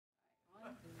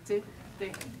2,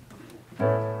 3.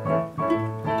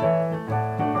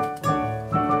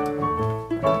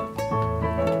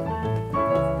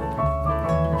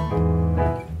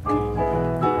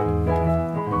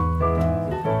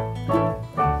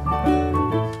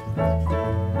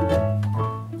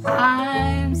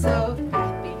 I'm so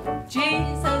happy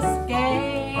Jesus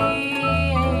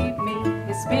gave me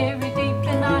His Spirit deep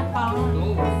in my heart.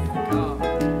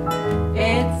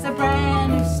 It's a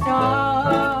brand new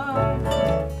start,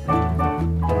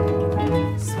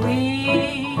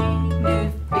 sweet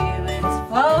new feelings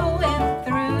flowing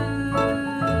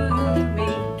through me,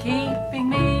 keeping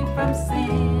me from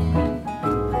sin.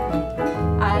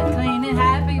 I'm clean and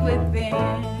happy within.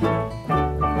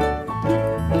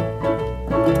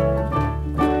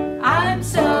 I'm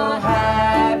so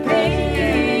happy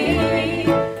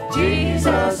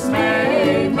Jesus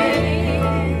made me.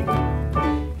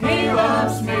 He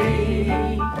loves me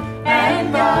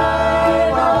and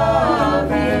I love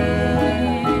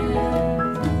Him.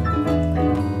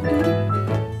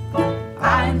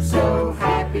 I'm so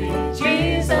happy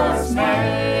Jesus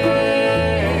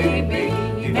made me.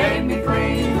 He made me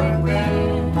clean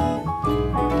within.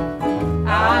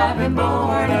 I've been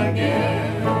born again.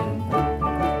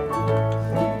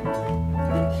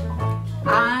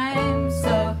 I'm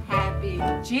so happy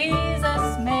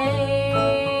Jesus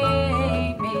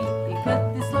made me. He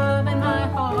put this love in my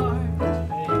heart,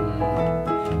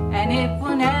 and it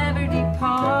will never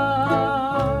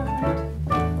depart.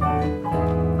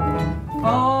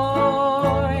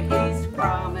 For He's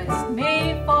promised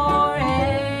me forever.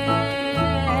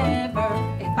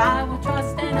 If I will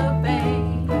trust and obey,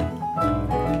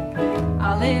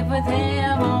 I'll live with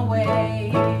Him always.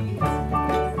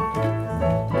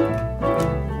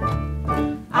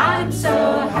 I'm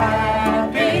so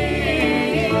happy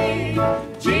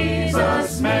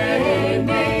Jesus made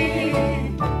me.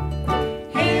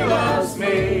 He loves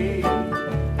me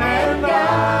and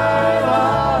I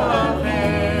love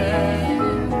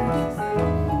Him.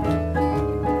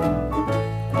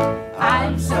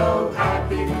 I'm so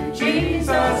happy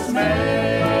Jesus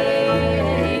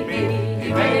made me.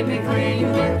 He made me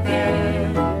clean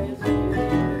within.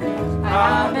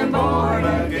 I've been born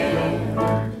again.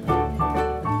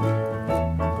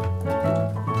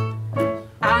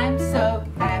 I'm so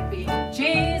happy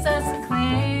Jesus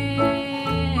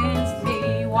cleansed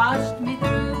me, washed me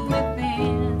through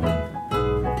within.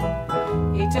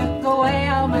 He took away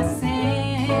all my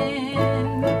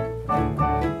sin,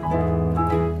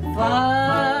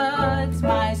 floods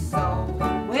my soul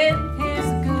with His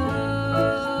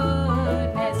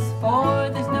goodness, for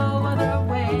there's no other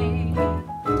way.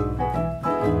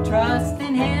 Trust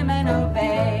in Him and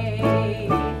obey.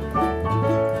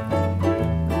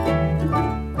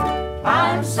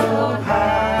 I'm so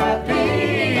happy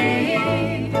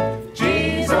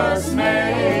Jesus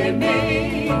made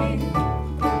me.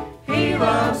 He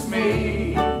loves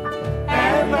me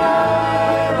and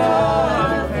I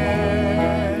love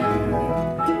Him.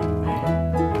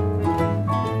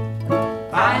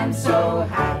 I'm so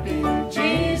happy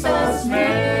Jesus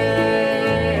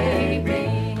made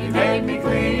me. He made me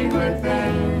clean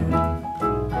within.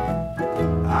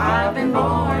 I've been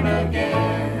born again.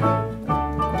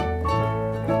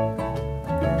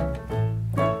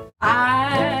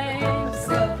 I'm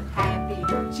so happy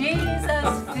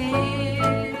Jesus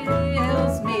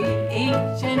fills me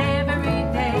each and every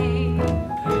day.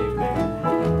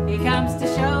 He comes to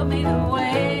show me the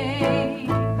way.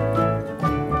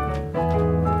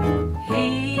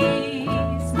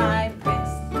 He's my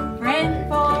best friend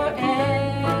forever.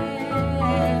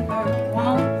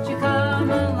 Won't you come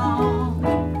along?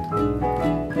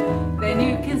 Then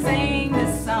you can sing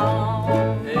this song.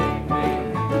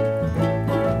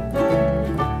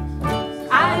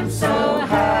 I'm so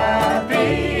happy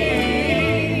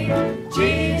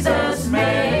Jesus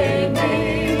made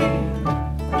me.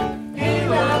 He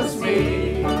loves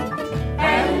me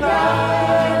and I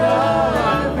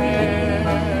love Him.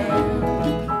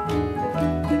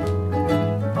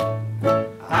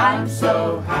 I'm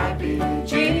so happy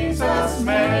Jesus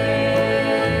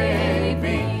made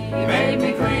me. He made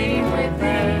me clean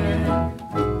within.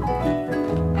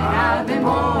 And I've been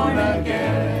born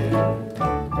again.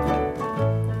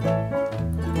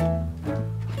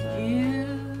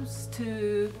 Used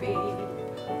to be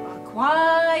a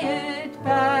quiet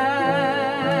Baptist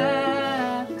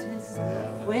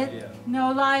with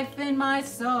no life in my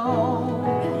soul,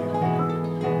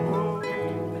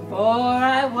 before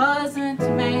I wasn't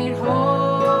made whole.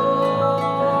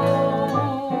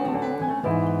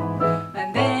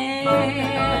 And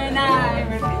then I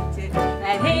repented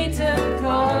and He took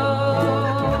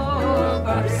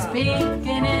over,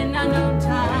 speaking in in no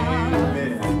time.